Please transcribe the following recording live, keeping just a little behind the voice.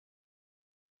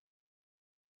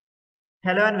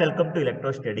Hello and welcome to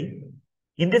Electro Study.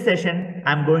 In this session,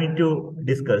 I'm going to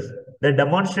discuss the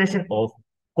demonstration of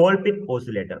Colpitts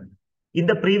oscillator. In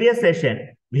the previous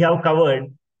session, we have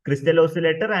covered crystal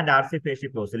oscillator and RC phase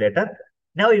shift oscillator.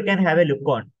 Now you can have a look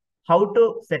on how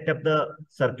to set up the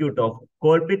circuit of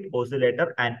Colpitts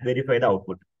oscillator and verify the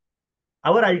output.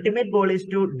 Our ultimate goal is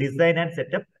to design and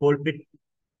set up Colpitts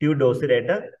tuned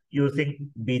oscillator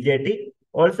using BJT.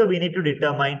 Also, we need to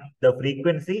determine the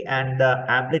frequency and the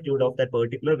amplitude of that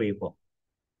particular waveform.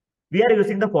 We are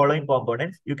using the following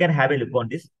components. You can have a look on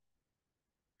this.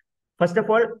 First of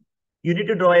all, you need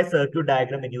to draw a circuit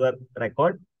diagram in your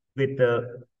record with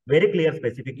very clear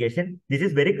specification. This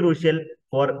is very crucial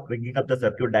for bringing up the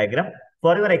circuit diagram.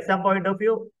 For your exam point of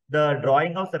view, the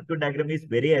drawing of circuit diagram is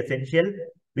very essential.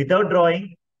 Without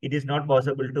drawing, it is not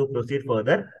possible to proceed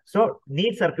further. So,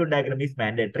 need circuit diagram is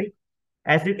mandatory.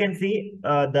 As you can see,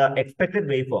 the expected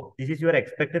waveform. This is your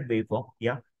expected waveform.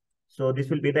 Yeah. So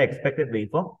this will be the expected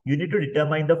waveform. You need to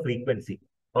determine the frequency.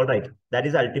 All right. That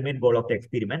is the ultimate goal of the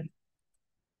experiment.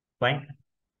 Fine.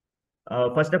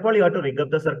 First of all, you have to rig up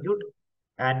the circuit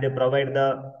and provide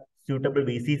the suitable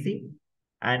VCC.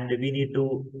 And we need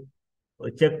to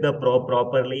check the probe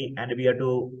properly. And we have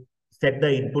to set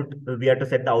the input. We have to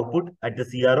set the output at the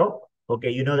CRO. Okay,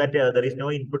 you know that there is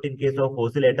no input in case of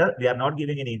oscillator. We are not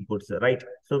giving any inputs, right?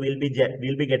 So we'll be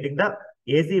getting the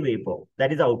AC waveform.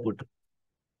 That is the output.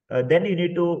 Then you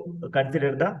need to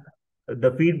consider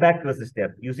the feedback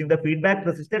resistor. Using the feedback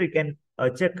resistor, you can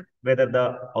check whether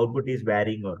the output is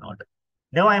varying or not.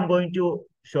 Now I am going to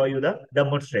show you the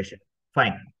demonstration.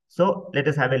 Fine. So let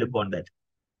us have a look on that.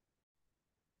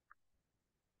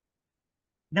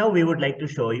 Now we would like to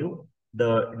show you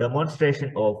the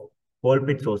demonstration of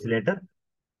Colpitts oscillator.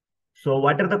 So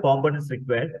what are the components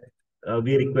required?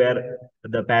 We require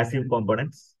the passive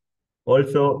components.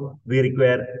 Also, we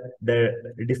require the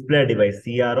display device,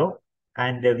 CRO,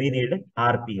 and we need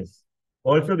RPS.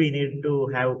 Also, we need to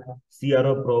have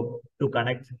CRO probe to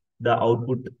connect the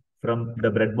output from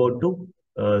the breadboard to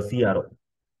CRO.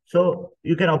 So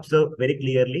you can observe very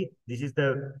clearly, this is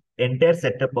the entire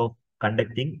setup of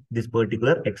conducting this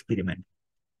particular experiment.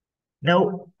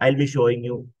 Now, I'll be showing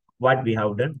you what we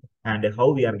have done and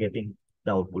how we are getting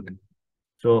the output.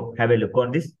 So have a look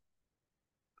on this.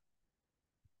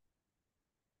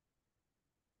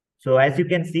 So as you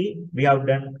can see, we have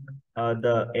done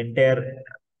the entire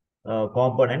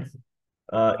components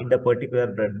in the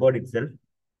particular breadboard itself.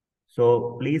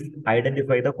 So please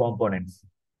identify the components.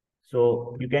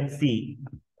 So you can see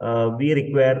we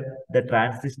require the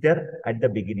transistor at the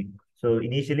beginning. So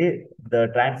initially the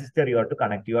transistor you have to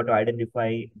connect. You have to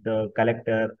identify the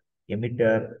collector,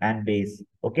 emitter, and base.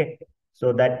 Okay.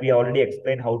 So that we already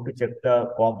explained how to check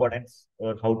the components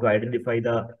or how to identify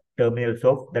the terminals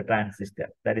of the transistor.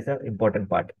 That is an important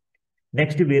part.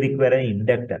 Next, we require an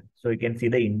inductor. So you can see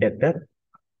the inductor.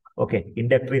 Okay,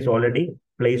 inductor is already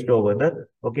placed over there.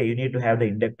 Okay, you need to have the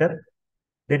inductor.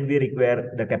 Then we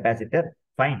require the capacitor.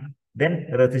 Fine. Then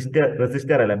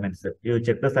resistor elements. You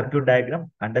check the circuit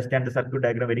diagram, understand the circuit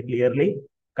diagram very clearly,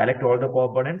 collect all the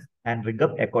components and rig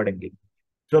up accordingly.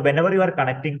 So whenever you are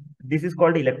connecting, this is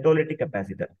called electrolytic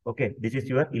capacitor. Okay, this is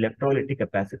your electrolytic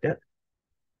capacitor.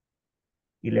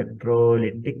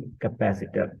 Electrolytic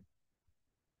capacitor.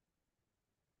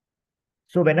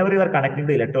 So whenever you are connecting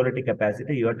the electrolytic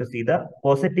capacitor, you have to see the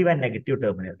positive and negative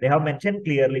terminal. They have mentioned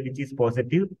clearly which is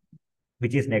positive,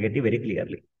 which is negative very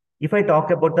clearly. If I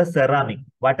talk about the ceramic,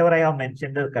 whatever I have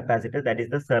mentioned the capacitor, that is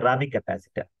the ceramic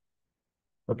capacitor.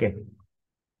 Okay.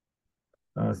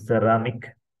 Ceramic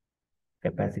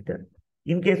capacitor.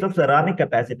 In case of ceramic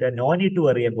capacitor, no need to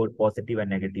worry about positive and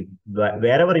negative.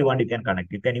 Wherever you want, you can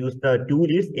connect. You can use the two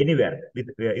leads anywhere, with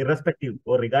irrespective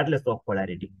or regardless of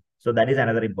polarity. So that is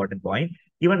another important point.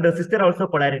 Even resistor also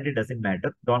polarity doesn't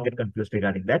matter. Don't get confused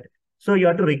regarding that. So you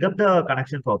have to rig up the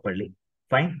connection properly.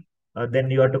 Fine. Then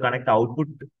you have to connect the output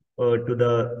to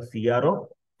the CRO.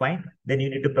 Fine. Then you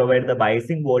need to provide the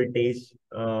biasing voltage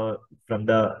from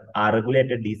the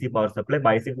regulated DC power supply.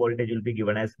 Biasing voltage will be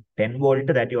given as 10 volt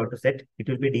that you have to set. It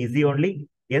will be DC only.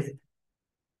 Yes.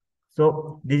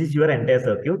 So this is your entire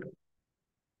circuit.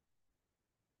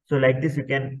 So like this, you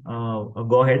can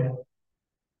go ahead.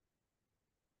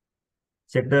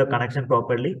 Check the connection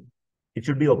properly. It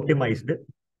should be optimized.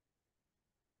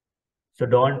 So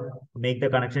don't make the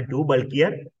connection too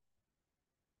bulkier.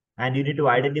 And you need to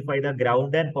identify the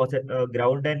ground and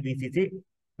VCC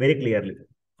very clearly.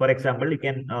 For example, you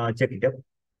can check it up.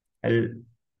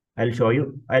 I'll show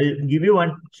you. I'll give you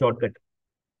one shortcut.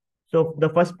 So the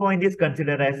first point is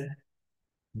considered as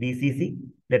VCC.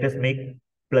 Let us make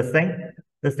plus sign.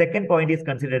 The second point is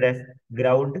considered as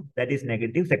ground, that is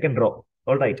negative, second row.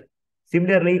 All right.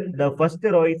 Similarly, the first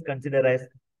row is considered as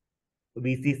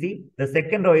VCC. The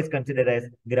second row is considered as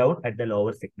ground at the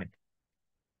lower segment.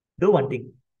 Do one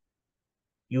thing.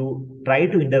 You try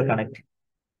to interconnect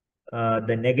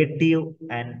the negative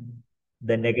and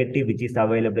the negative which is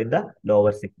available in the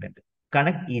lower segment.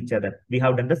 Connect each other. We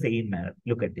have done the same manner.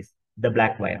 Look at this. The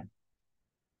black wire.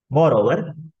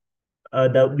 Moreover,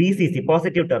 the VCC,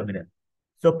 positive terminal.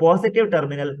 So positive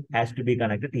terminal has to be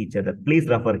connected to each other. Please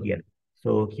refer here.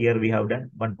 So here we have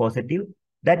done one positive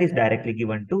that is directly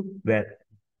given to where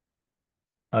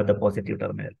the positive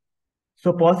terminal.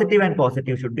 So positive and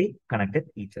positive should be connected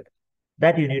to each other.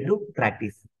 That you need to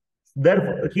practice.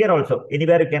 Therefore, here also,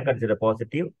 anywhere you can consider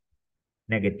positive,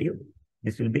 negative.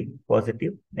 This will be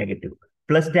positive, negative.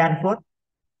 Plus stand for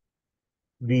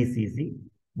VCC,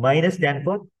 minus stand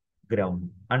for ground.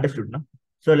 Understood, no?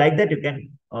 So like that, you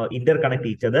can interconnect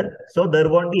each other. So there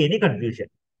won't be any confusion.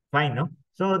 Fine, no?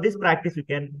 So this practice you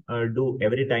can do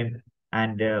every time,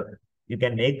 and you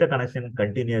can make the connection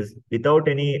continuous without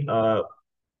any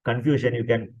confusion. You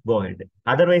can go ahead.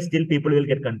 Otherwise, still people will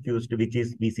get confused, which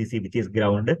is VCC, which is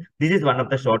ground. This is one of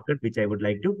the shortcut which I would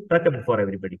like to recommend for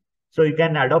everybody. So you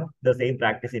can adopt the same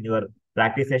practice in your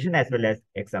practice session as well as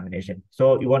examination.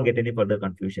 So you won't get any further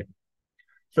confusion.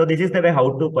 So this is the way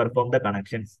how to perform the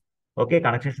connections. Okay,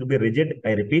 connections should be rigid.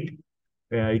 I repeat,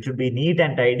 it should be neat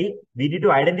and tidy. We need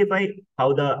to identify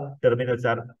how the terminals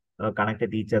are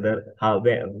connected to each other.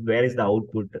 Where is the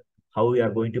output? How we are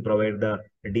going to provide the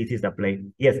DC supply.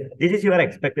 Yes, this is your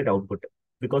expected output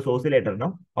because oscillator,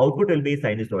 no, output will be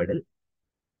sinusoidal.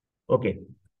 Okay.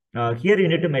 Here you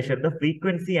need to measure the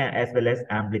frequency as well as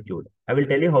amplitude. I will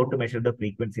tell you how to measure the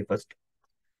frequency first.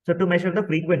 So to measure the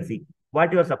frequency,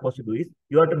 what you are supposed to do is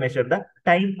you have to measure the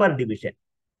time per division.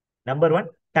 Number one,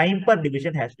 time per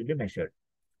division has to be measured.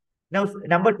 Now,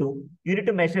 number two, you need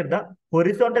to measure the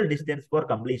horizontal distance for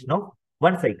completion of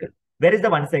one cycle. Where is the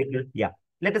one cycle? Yeah,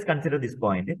 let us consider this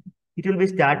point. It will be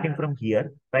starting from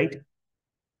here, right?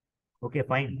 Okay,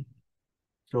 fine.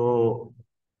 So,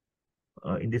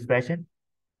 in this fashion,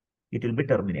 it will be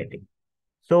terminating.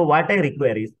 So, what I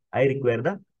require is, I require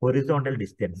the horizontal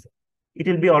distance. It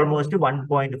will be almost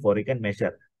 1.4. You can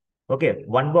measure. Okay,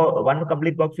 one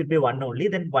complete box should be 1 only,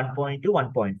 then 1.2,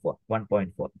 1.4,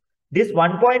 1.4. This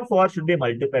 1.4 should be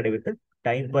multiplied with the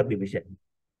time per division.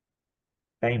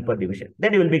 Time per division.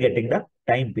 Then you will be getting the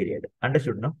time period.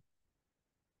 Understood, no?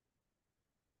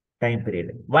 Time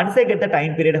period. Once I get the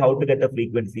time period, how to get the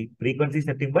frequency? Frequency is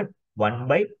nothing but 1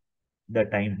 by the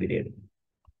time period.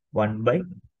 1 by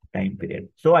time period.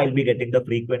 So I'll be getting the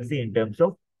frequency in terms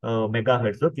of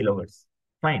megahertz or kilohertz.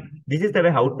 Fine. This is the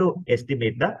way how to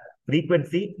estimate the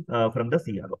frequency from the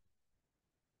CRO.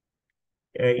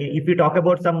 If you talk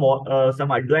about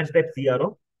some advanced type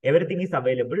CRO, everything is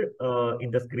available in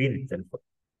the screen itself.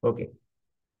 Okay.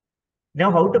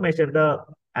 Now, how to measure the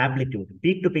amplitude,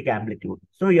 peak to peak amplitude?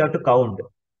 So you have to count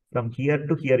from here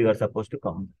to here. You are supposed to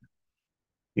count.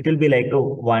 It will be like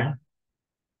 1,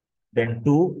 then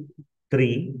 2,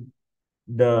 3.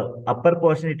 The upper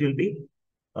portion it will be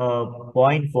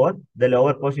 0.4. The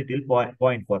lower portion it will be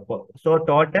 0.4. So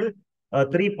total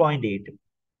 3.8.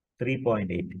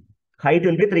 3.8. Height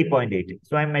will be 3.8.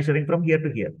 So I'm measuring from here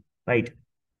to here, right?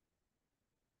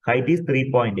 Height is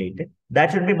 3.8.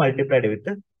 That should be multiplied with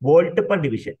the volt per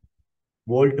division.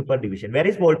 Volt per division. Where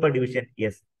is volt per division?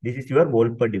 Yes, this is your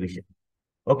volt per division.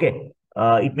 Okay.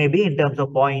 It may be in terms of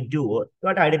 0.2,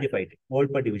 but identified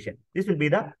volt per division. This will be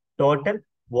the total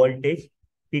voltage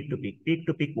peak to peak. Peak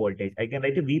to peak voltage. I can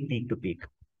write a V peak to peak.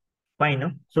 Fine.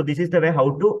 No? So this is the way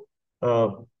how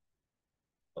to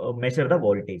measure the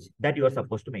voltage that you are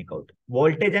supposed to make out.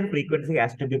 Voltage and frequency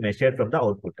has to be measured from the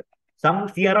output. Some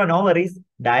CRO, no worries,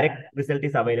 direct result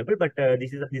is available, but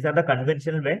these are the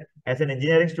conventional way. As an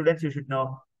engineering student, you should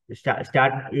know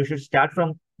you should start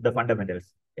from the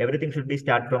fundamentals. Everything should be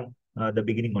start from the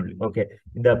beginning only. Okay,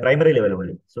 in the primary level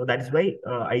only. So that is why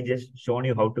I just shown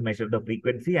you how to measure the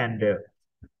frequency and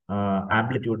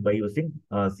amplitude by using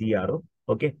CRO.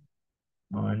 Okay.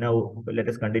 Now let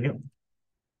us continue.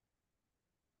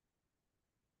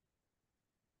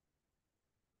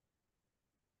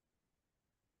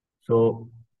 So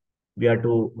we have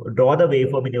to draw the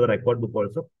waveform in your record book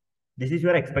also. This is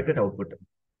your expected output.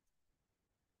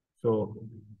 So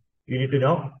you need to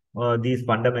know these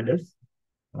fundamentals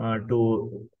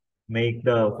to make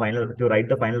the final, to write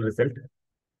the final result.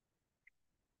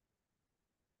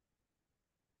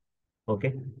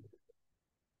 Okay.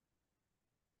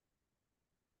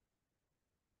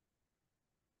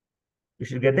 You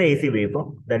should get the AC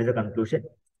waveform. That is the conclusion.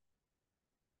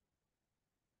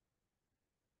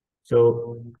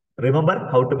 So remember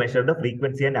how to measure the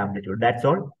frequency and amplitude. That's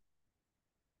all.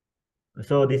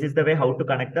 So this is the way how to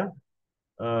connect the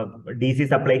DC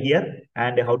supply here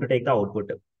and how to take the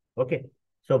output. Okay.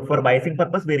 So for biasing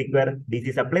purpose, we require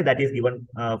DC supply that is given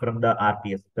from the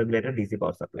RPS, regulated DC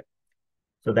power supply.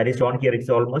 So that is shown here. It's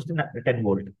almost 10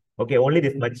 volt. Okay, only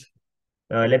this much.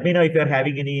 Let me know if you are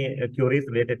having any queries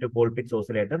related to Colpitts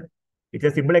oscillator. It's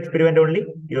a simple experiment only.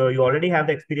 You already have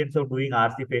the experience of doing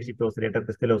RC phase shift oscillator,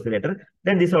 crystal oscillator.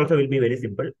 Then this also will be very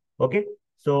simple. Okay.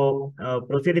 So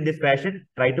proceed in this fashion.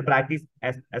 Try to practice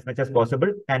as much as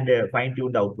possible and fine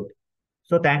tune the output.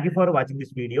 So thank you for watching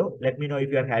this video. Let me know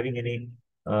if you are having any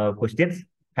questions.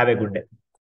 Have a good day.